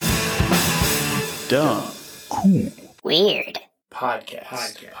Dumb, cool, weird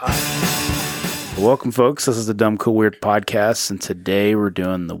podcast. Welcome, folks. This is the Dumb, Cool, Weird podcast, and today we're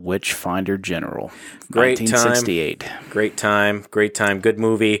doing the Witchfinder General. Great 1968. Great time. Good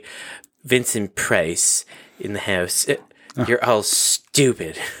movie. Vincent Price in the house. You're all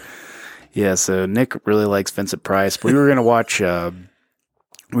stupid. Yeah, so Nick really likes Vincent Price. We were going to watch, we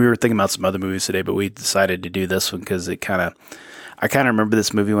were thinking about some other movies today, but we decided to do this one because I kind of remember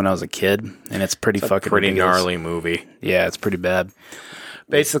this movie when I was a kid, and it's pretty Pretty gnarly movie. Yeah, it's pretty bad.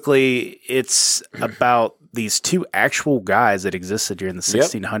 Basically, it's about these two actual guys that existed during the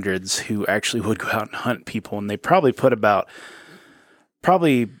 1600s who actually would go out and hunt people, and they probably put about,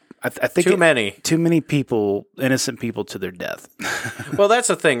 I think too many people, innocent people, to their death. Well, that's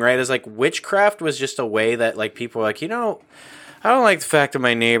the thing, right? Is like witchcraft was just a way that like people were like, I don't like the fact that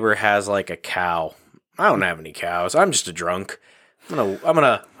my neighbor has like a cow. I don't have any cows. I'm just a drunk. I'm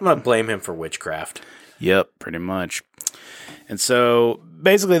gonna blame him for witchcraft. Yep, pretty much. And so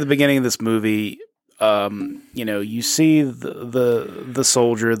basically, at the beginning of this movie, you see the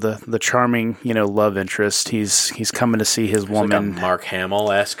soldier, the charming, love interest. He's coming to see his woman, like a Mark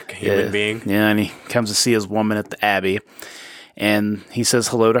Hamill-esque human being. Yeah, and he comes to see his woman at the Abbey, and he says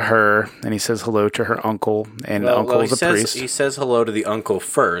hello to her, and he says hello to her uncle, and uncle is a priest. He says hello to the uncle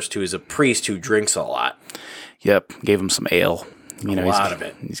first, who is a priest who drinks a lot. Yep, gave him some ale. A lot of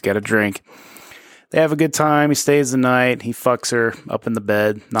it. He's got a drink. They have a good time. He stays the night. He fucks her up in the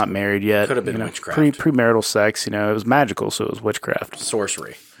bed. Not married yet. Could have been witchcraft. Premarital sex. It was magical, so it was witchcraft.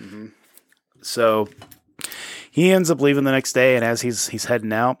 Sorcery. Mm-hmm. So he ends up leaving the next day, and as he's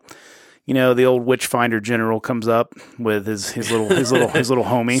heading out, the old Witchfinder General comes up with his little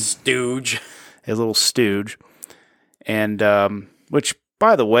homie Stooge, his little stooge, and which.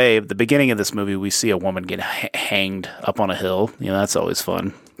 By the way, at the beginning of this movie, we see a woman get hanged up on a hill. That's always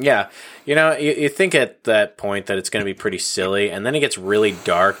fun. Yeah. You think at that point that it's going to be pretty silly, and then it gets really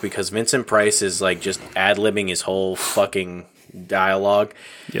dark because Vincent Price is like just ad-libbing his whole fucking dialogue.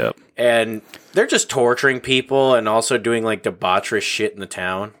 Yep. And they're just torturing people and also doing like debaucherous shit in the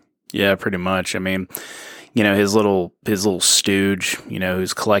town. Yeah, pretty much. I mean, his little stooge,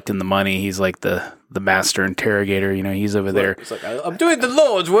 who's collecting the money. He's like the master interrogator. He's over there. It's like, I'm doing the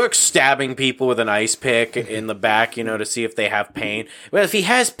Lord's work, stabbing people with an ice pick in the back, to see if they have pain. Well, if he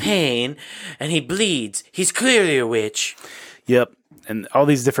has pain and he bleeds, he's clearly a witch. Yep. And all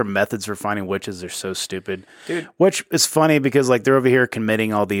these different methods for finding witches are so stupid. Dude. Which is funny because they're over here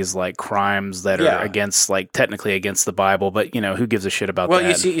committing all these crimes that are against technically against the Bible, but who gives a shit about that? Well,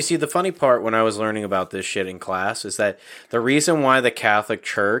 you see the funny part when I was learning about this shit in class is that the reason why the Catholic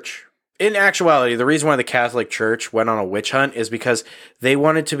Church, in actuality, the reason why the Catholic Church went on a witch hunt is because they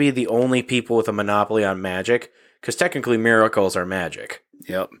wanted to be the only people with a monopoly on magic, because technically miracles are magic.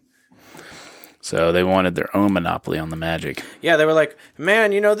 Yep. So they wanted their own monopoly on the magic. Yeah, they were like,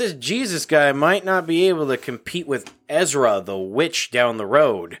 man, this Jesus guy might not be able to compete with Ezra, the witch down the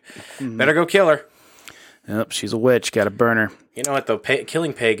road. Mm-hmm. Better go kill her. Yep, she's a witch. Got to burn her. You know what, though?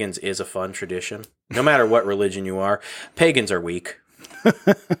 Killing pagans is a fun tradition. No matter what religion you are, pagans are weak.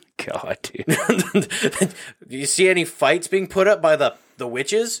 God, dude. You see any fights being put up by the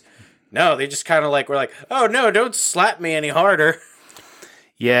witches? No, they just kind of were like, oh, no, don't slap me any harder.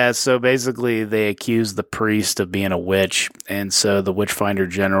 Yeah, so basically they accuse the priest of being a witch, and so the Witchfinder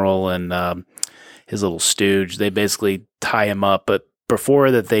General and his little stooge, they basically tie him up, but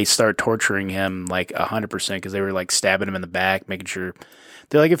before that they start torturing him 100% because they were stabbing him in the back, making sure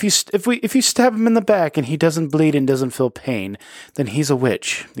they're like, if you stab him in the back and he doesn't bleed and doesn't feel pain, then he's a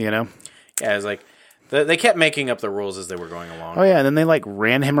witch, Yeah, it's like they kept making up the rules as they were going along. Oh, yeah, and then they,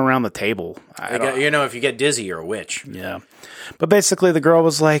 ran him around the table. If you get dizzy, you're a witch. Yeah. But basically, the girl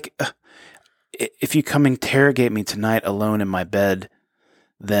was like, if you come interrogate me tonight alone in my bed,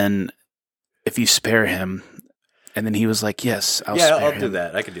 then if you spare him... And then he was like, yes, I'll spare him. I'll do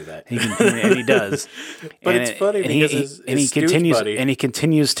that. I can do that. And he does. But it's funny because he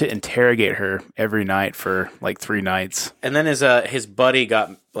continues to interrogate her every night for 3 nights. And then his buddy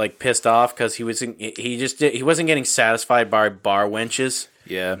got pissed off because he wasn't getting satisfied by bar wenches.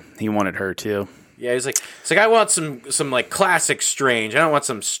 Yeah, he wanted her too. Yeah, he's like I want some classic strange. I don't want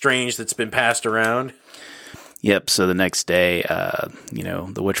some strange that's been passed around. Yep. So the next day,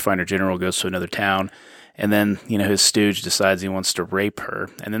 the Witchfinder General goes to another town. And then, his stooge decides he wants to rape her.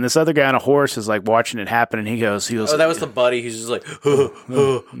 And then this other guy on a horse is watching it happen, and he goes, oh, that was the buddy who's just like,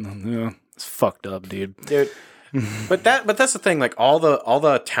 yeah, it's fucked up, dude. But that's the thing. All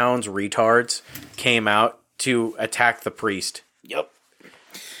the town's retards came out to attack the priest. Yep.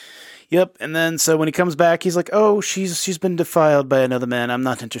 Yep. And then so when he comes back, he's like, "Oh, she's been defiled by another man. I'm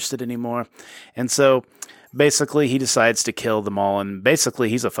not interested anymore." And so basically, he decides to kill them all. And basically,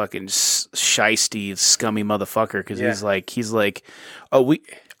 he's a fucking shisty, scummy motherfucker because he's like, "Oh,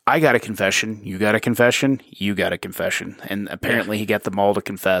 I got a confession. You got a confession. You got a confession." And apparently, he got them all to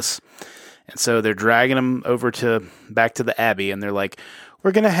confess. And so they're dragging him back to the Abbey, and they're like,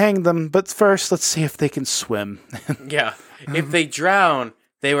 "We're gonna hang them, but first, let's see if they can swim." Yeah. If they drown,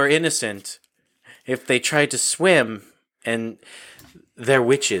 they were innocent. If they tried to swim, and they're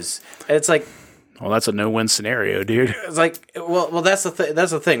witches. It's like, well, that's a no-win scenario, dude. It's like, well, that's the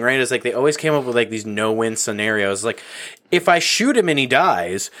thing, right? It's like they always came up with like these no-win scenarios. Like, if I shoot him and he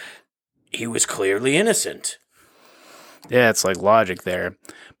dies, he was clearly innocent. Yeah, it's like logic there.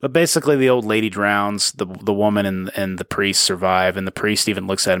 But basically, the old lady drowns, the woman and the priest survive, and the priest even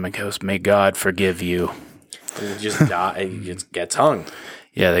looks at him and goes, "May God forgive you." And he just die. He just gets hung.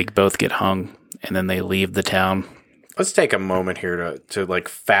 Yeah, they both get hung, and then they leave the town. Let's take a moment here to like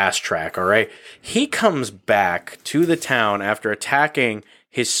fast track, all right? He comes back to the town after attacking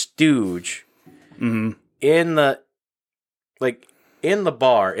his stooge in the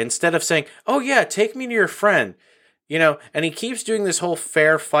bar instead of saying, "Oh yeah, take me to your friend." You know, and he keeps doing this whole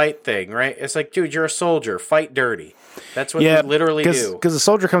fair fight thing, right? It's like, dude, you're a soldier. Fight dirty. That's what you literally do. Because the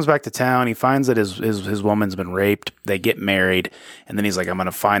soldier comes back to town. He finds that his woman's been raped. They get married. And then he's like, "I'm going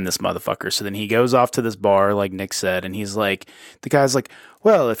to find this motherfucker." So then he goes off to this bar, like Nick said. And he's like, the guy's like,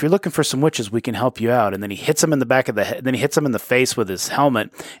 "Well, if you're looking for some witches, we can help you out." And then he hits him in the back of the head. Then he hits him in the face with his helmet.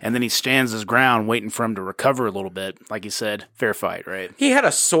 And then he stands his ground waiting for him to recover a little bit. Like you said, fair fight, right? He had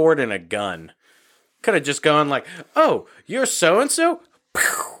a sword and a gun. Could have just gone like, "Oh, you're so-and-so?"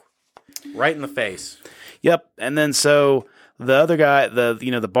 Right in the face. Yep. And then so the other guy,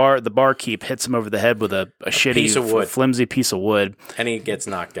 the barkeep hits him over the head with a shitty piece of wood. Flimsy piece of wood. And he gets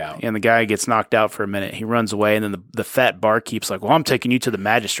knocked out. And the guy gets knocked out for a minute. He runs away, and then the fat barkeep's like, "Well, I'm taking you to the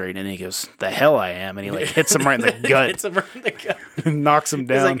magistrate." And he goes, "The hell I am." And he like hits him right in the gut. Hits him right in the gut. Knocks him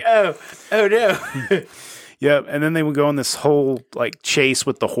down. He's like, oh no. Yep, and then they would go on this whole like chase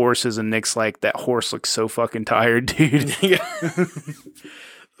with the horses, and Nick's like, "That horse looks so fucking tired, dude." The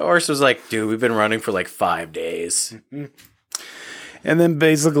horse was like, "Dude, we've been running for like 5 days." And then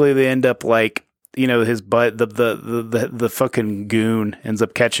basically they end up like, his butt, the fucking goon ends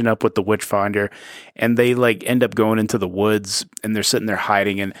up catching up with the Witchfinder, and they like end up going into the woods, and they're sitting there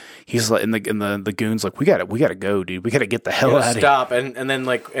hiding, and he's like, and the goon's like, we gotta go, dude, we gotta get the hell out of here. Stop, and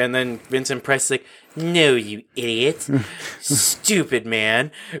then Vincent Price is like, "No, you idiot, stupid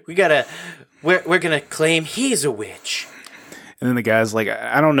man, we're gonna claim he's a witch." And then the guy's like,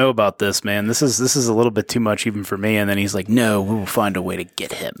 "I don't know about this, man. This is a little bit too much even for me." And then he's like, "No, we will find a way to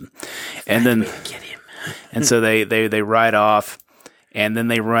get him." And then get him. And so they ride off, and then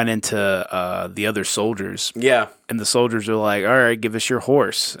they run into the other soldiers. Yeah. And the soldiers are like, "All right, give us your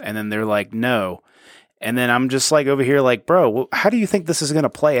horse." And then they're like, "No." And then I'm just like over here like, "Bro, how do you think this is going to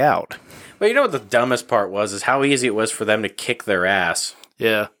play out?" Well, you know what the dumbest part was is how easy it was for them to kick their ass.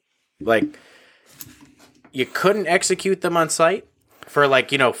 Yeah. Like, you couldn't execute them on sight for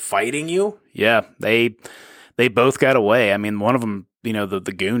fighting you. Yeah, they both got away. I mean, one of them,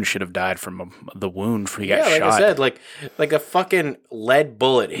 the goon should have died from the wound he got shot. Yeah, like I said, like a fucking lead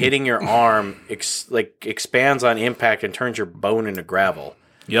bullet hitting your arm expands on impact and turns your bone into gravel.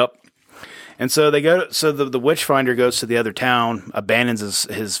 Yep. And so they go. So the Witchfinder goes to the other town, abandons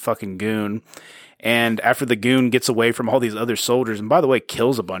his fucking goon. And after the goon gets away from all these other soldiers, and by the way,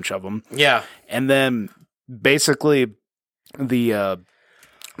 kills a bunch of them. Yeah. And then basically the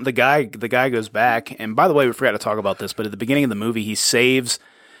guy goes back, and by the way, we forgot to talk about this, but at the beginning of the movie he saves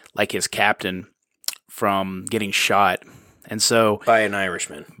like his captain from getting shot, and so by an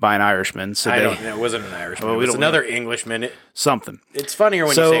Irishman. So I don't know, it wasn't an Irishman. It was another Englishman. Something. It's funnier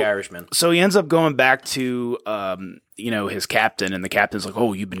when you say Irishman. So he ends up going back to his captain, and the captain's like,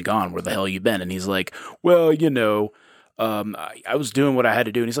 "Oh, you've been gone. Where the hell you been?" And he's like, "Well, I was doing what I had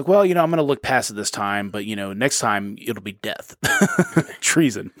to do." And he's like, "Well, I'm going to look past it this time, but, next time it'll be death."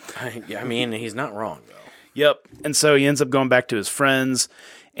 Treason. I mean, he's not wrong, though. Yep. And so he ends up going back to his friends.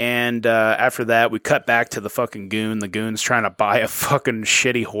 And after that, we cut back to the fucking goon. The goon's trying to buy a fucking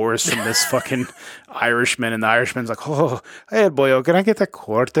shitty horse from this fucking Irishman. And the Irishman's like, "Oh, hey, boyo, can I get that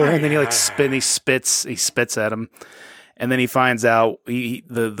quarter?" And then he spits at him. And then he finds out, the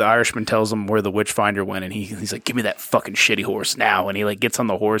Irishman tells him where the Witchfinder went, and he's like, "Give me that fucking shitty horse now." And he like gets on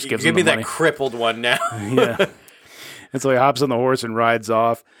the horse, gives him the money. Give me that crippled one now. Yeah. And so he hops on the horse and rides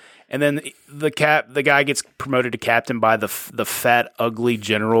off. And then the guy gets promoted to captain by the fat, ugly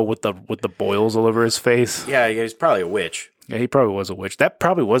general with the boils all over his face. Yeah, he's probably a witch. Yeah, he probably was a witch. That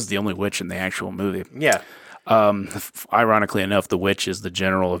probably was the only witch in the actual movie. Yeah. Ironically enough, the witch is the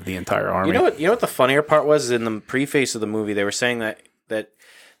general of the entire army. You know what the funnier part was? In the preface of the movie, they were saying that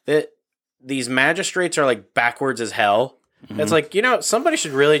these magistrates are like backwards as hell. Mm-hmm. It's like, somebody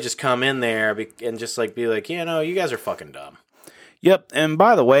should really just come in there and just like be like, you guys are fucking dumb. Yep. And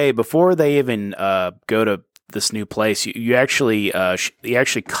by the way, before they even go to this new place, you actually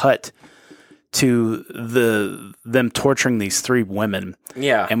cut to them torturing these 3 women.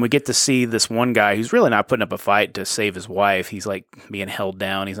 Yeah. And we get to see this one guy who's really not putting up a fight to save his wife. He's like being held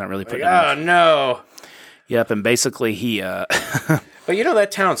down. He's not really putting up. Oh, no. Yep. And basically he... But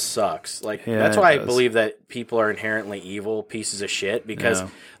that town sucks. Like, yeah, that's why I believe that people are inherently evil pieces of shit. Because,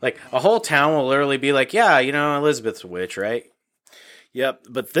 like, a whole town will literally be like, yeah, Elizabeth's a witch, right? Yep.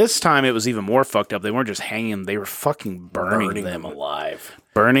 But this time it was even more fucked up. They weren't just hanging them. They were fucking burning them alive.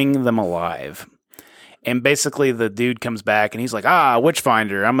 Burning them alive. And basically the dude comes back and he's like,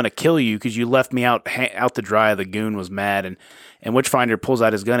 Witchfinder, I'm going to kill you because you left me out to dry. The goon was mad. And Witchfinder pulls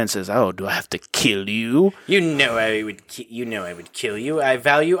out his gun and says, "Oh, do I have to kill you? You know I would kill you. I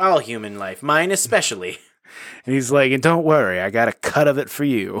value all human life, mine especially." And he's like, "And don't worry, I got a cut of it for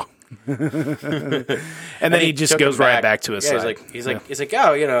you." and then he just goes right back to his side. He's like,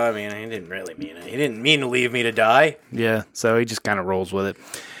 "Oh, he didn't really mean it. He didn't mean to leave me to die." Yeah, so he just kind of rolls with it.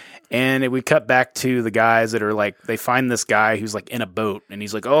 And we cut back to the guys that are like, they find this guy who's like in a boat, and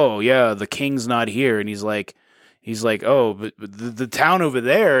he's like, "Oh yeah, the king's not here," and he's like, "Oh, but the town over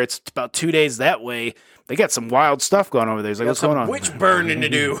there, it's about 2 days that way. They got some wild stuff going over there." He's like, "What's going on?" Witch burning to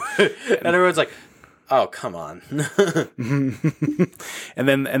do. And everyone's like, "Oh, come on." and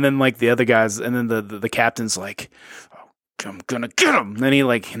then like the other guys, and then the captain's like, "Oh, I'm gonna get him." And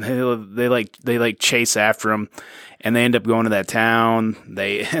then they chase after him, and they end up going to that town.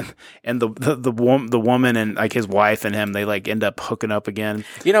 And the woman and like his wife and him, they like end up hooking up again.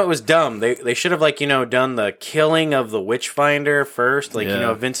 It was dumb. They should have done the killing of the Witchfinder first,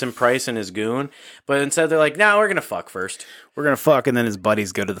 Vincent Price and his goon. But instead they're like, "No, we're gonna fuck first. We're gonna fuck," and then his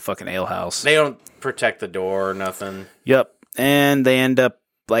buddies go to the fucking alehouse. They don't protect the door or nothing. Yep, and they end up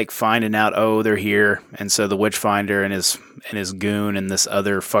like finding out, they're here, and so the Witchfinder and his goon and this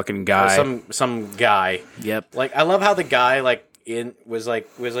other fucking guy, some guy. Yep. Like, I love how the guy was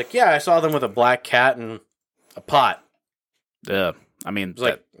like, "Yeah, I saw them with a black cat and a pot." I mean, it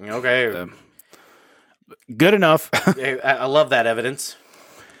was okay, good enough. I love that evidence.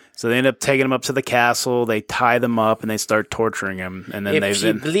 So they end up taking him up to the castle. They tie them up and they start torturing him. And then if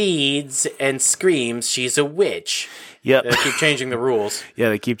she bleeds and screams, she's a witch. Yep. They keep changing the rules. Yeah,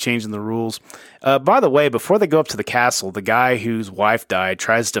 they keep changing the rules. By the way, before they go up to the castle, the guy whose wife died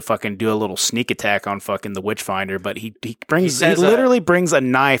tries to fucking do a little sneak attack on fucking the Witchfinder, but he literally brings a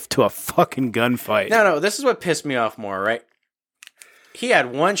knife to a fucking gunfight. No, this is what pissed me off more, right? He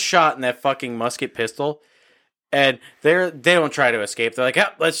had one shot in that fucking musket pistol, and they don't try to escape. They're like,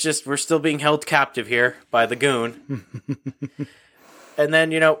 we're still being held captive here by the goon. And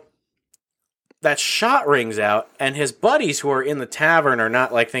then, that shot rings out, and his buddies who are in the tavern are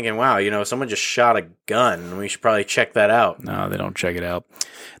not like thinking, "Wow, someone just shot a gun. We should probably check that out." No, they don't check it out.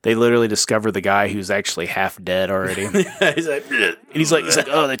 They literally discover the guy who's actually half dead already. He's like, he's like,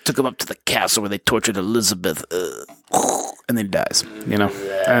 "Oh, they took him up to the castle where they tortured Elizabeth," and then he dies.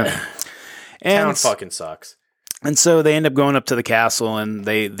 Town fucking sucks. And so they end up going up to the castle, and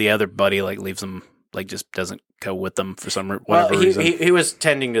the other buddy like leaves them, like just doesn't go with them for whatever reason. He was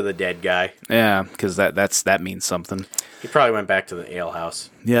tending to the dead guy. Yeah, because that means something. He probably went back to the alehouse.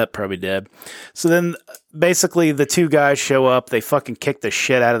 Yeah, probably did. So then, basically, the 2 guys show up. They fucking kick the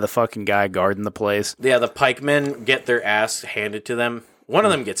shit out of the fucking guy guarding the place. Yeah, the pikemen get their ass handed to them. One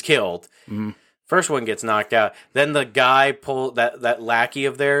of them gets killed. Mm-hmm. First one gets knocked out. Then the guy that lackey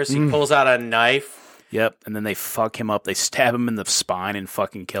of theirs, he pulls out a knife. Yep, and then they fuck him up. They stab him in the spine and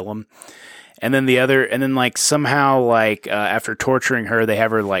fucking kill him. And then somehow after torturing her, they have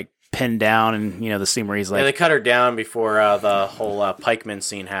her like pinned down, and the scene where he's like, they cut her down before the whole pikeman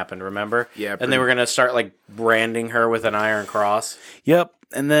scene happened. Remember? Yeah. And they were gonna start like branding her with an iron cross. Yep.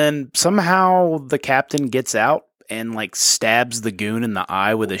 And then somehow the captain gets out and like stabs the goon in the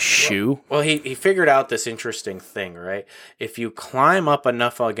eye with a shoe. Well, he figured out this interesting thing, right? If you climb up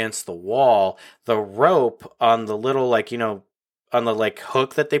enough against the wall, the rope on the little on the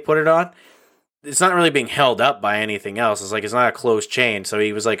hook that they put it on, it's not really being held up by anything else. It's not a closed chain. So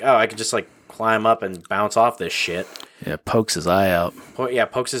he was like, "Oh, I could just climb up and bounce off this shit." Yeah, pokes his eye out.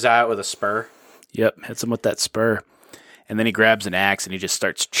 Pokes his eye out with a spur. Yep, hits him with that spur. And then he grabs an axe and he just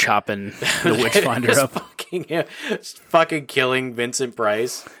starts chopping the Witchfinder up. Fucking killing Vincent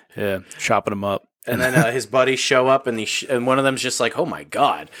Price. Yeah, chopping him up. And then his buddies show up, and and one of them's just like, "Oh my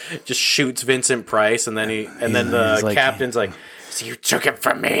god!" Just shoots Vincent Price, and then the captain's like, "So you took it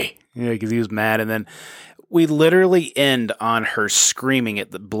from me?" Yeah, because he was mad, and then we literally end on her screaming at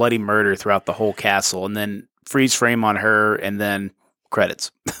the bloody murder throughout the whole castle, and then freeze frame on her, and then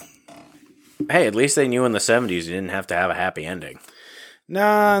credits. Hey, at least they knew in the 70s you didn't have to have a happy ending.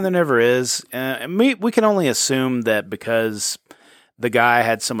 Nah, there never is. We can only assume that because the guy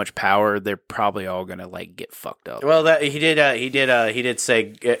had so much power, they're probably all gonna like get fucked up. Well, he did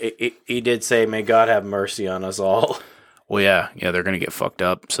say, "May God have mercy on us all." Well, yeah, they're gonna get fucked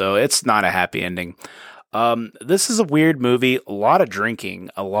up. So it's not a happy ending. This is a weird movie. A lot of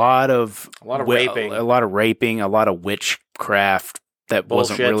drinking, a lot of raping, a lot of witchcraft that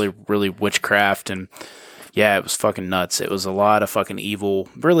bullshit. Wasn't really witchcraft, and yeah, it was fucking nuts. It was a lot of fucking evil,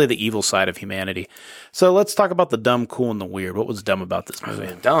 really the evil side of humanity. So let's talk about the dumb, cool, and the weird. What was dumb about this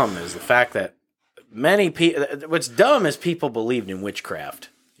movie? Dumb is the fact that many people. What's dumb is people believed in witchcraft.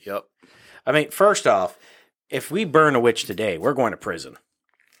 Yep. I mean, first off, if we burn a witch today, we're going to prison.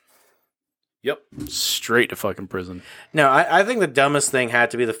 Yep. Straight to fucking prison. No, I think the dumbest thing had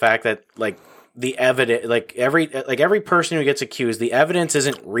to be the fact that like the evidence, like every person who gets accused, the evidence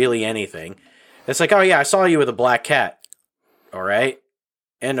isn't really anything. It's like, oh yeah, I saw you with a black cat, all right,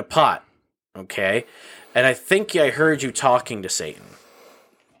 and a pot, okay, and I think I heard you talking to Satan.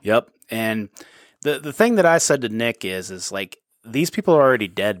 Yep, and the thing that I said to Nick is like these people are already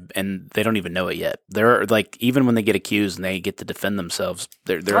dead and they don't even know it yet. They're like even when they get accused and they get to defend themselves,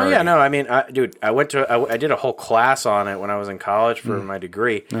 they're already... yeah, no, I mean, I did a whole class on it when I was in college for my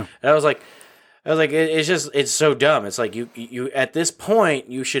degree, and I was like, it's so dumb. It's like you at this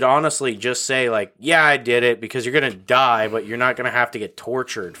point you should honestly just say like, yeah, I did it because you're gonna die, but you're not gonna have to get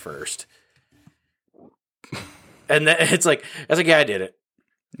tortured first. And then it's like yeah, I did it.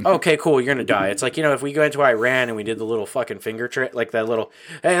 Okay, cool, you're gonna die. It's like, if we go into Iran and we did the little fucking finger trick, like that little,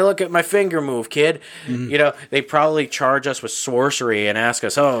 hey, look at my finger move, kid. They probably charge us with sorcery and ask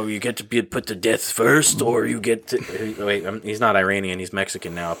us, oh, you get to be put to death first, or you get to wait. He's not Iranian, he's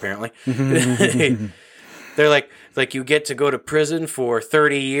Mexican now, apparently. They're like you get to go to prison for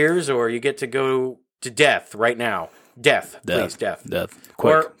 30 years, or you get to go to death right now. Death. Please, death.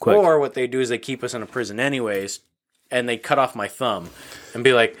 Quick. Or what they do is they keep us in a prison anyways, and they cut off my thumb and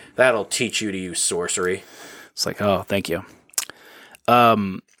be like, that'll teach you to use sorcery. It's like, oh, thank you.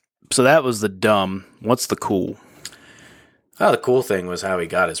 So that was the dumb. What's the cool? Oh, the cool thing was how he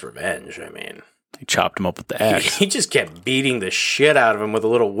got his revenge. I mean, he chopped him up with the axe. He just kept beating the shit out of him with a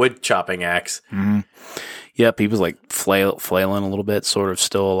little wood chopping axe. Mm-hmm. Yep, he was like flailing a little bit, sort of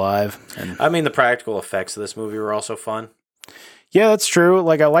still alive. And I mean, the practical effects of this movie were also fun. Yeah, that's true.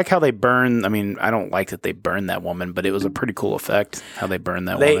 Like, I like how they burn. I mean, I don't like that they burned that woman, but it was a pretty cool effect how they burned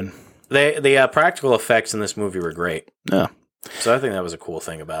that woman. The practical effects in this movie were great. Yeah. So I think that was a cool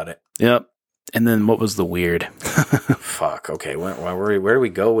thing about it. Yep. And then what was the weird? Fuck. Okay. Where do we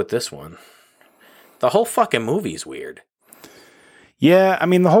go with this one? The whole fucking movie's weird. Yeah. I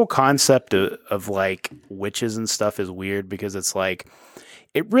mean, the whole concept of like witches and stuff is weird because it's like,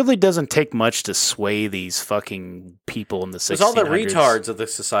 it really doesn't take much to sway these fucking people in the 1600s. There's all the retards of the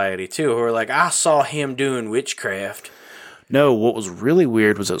society, too, who are like, I saw him doing witchcraft. No, what was really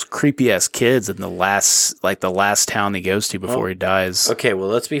weird was those creepy-ass kids in the last town he goes to before he dies. Okay, well,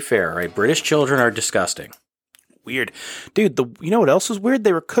 let's be fair, right? British children are disgusting. Weird. Dude, you know what else was weird?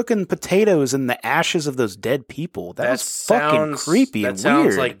 They were cooking potatoes in the ashes of those dead people. That was fucking creepy and weird. That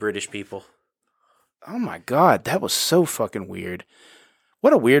sounds like British people. Oh my god, that was so fucking weird.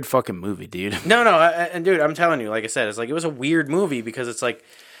 What a weird fucking movie, dude. No, and dude, I'm telling you, like I said, it's like it was a weird movie because it's like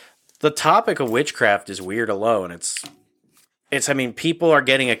the topic of witchcraft is weird alone. I mean, people are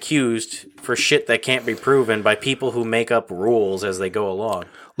getting accused for shit that can't be proven by people who make up rules as they go along.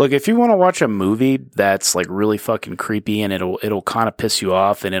 Look, if you want to watch a movie that's like really fucking creepy and it'll kind of piss you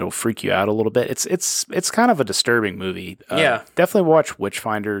off and it'll freak you out a little bit, it's kind of a disturbing movie. Yeah. Definitely watch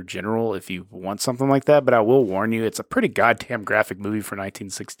Witchfinder General if you want something like that, but I will warn you, it's a pretty goddamn graphic movie for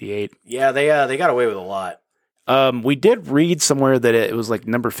 1968. Yeah, they got away with a lot. We did read somewhere that it was like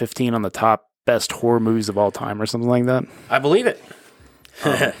number 15 on the top best horror movies of all time or something like that. I believe it.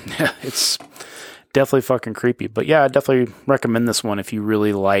 It's definitely fucking creepy. But yeah, I definitely recommend this one if you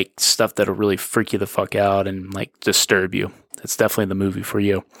really like stuff that'll really freak you the fuck out and like disturb you. It's definitely the movie for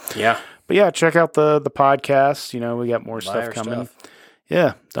you. Yeah. But yeah, check out the podcast. We got more stuff coming.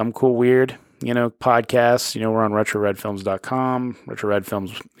 Yeah, Dumb, Cool, Weird. podcasts. We're on RetroRedFilms.com,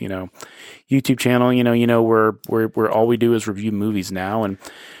 RetroRedFilms, YouTube channel. We're all we do is review movies now, and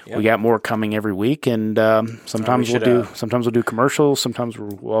we got more coming every week. And sometimes we'll do commercials. Sometimes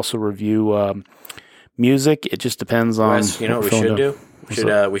we'll also review music. It just depends on. Wes, what we should do? We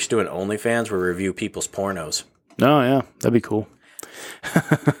should do an OnlyFans where we review people's pornos. Oh yeah, that'd be cool.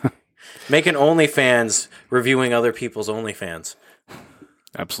 Make an OnlyFans reviewing other people's OnlyFans.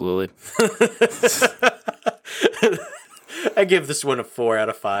 Absolutely. I give this one a 4 out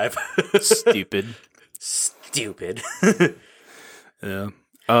of 5. Stupid. Yeah.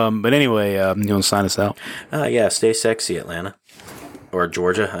 But anyway, you want to sign us out? Yeah, stay sexy, Atlanta. Or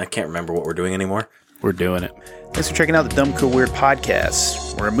Georgia. I can't remember what we're doing anymore. We're doing it. Thanks for checking out the Dumb Cool Weird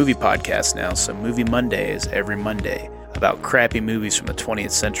podcast. We're a movie podcast now, so Movie Monday is every Monday about crappy movies from the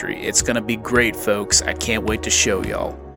 20th century. It's going to be great, folks. I can't wait to show y'all.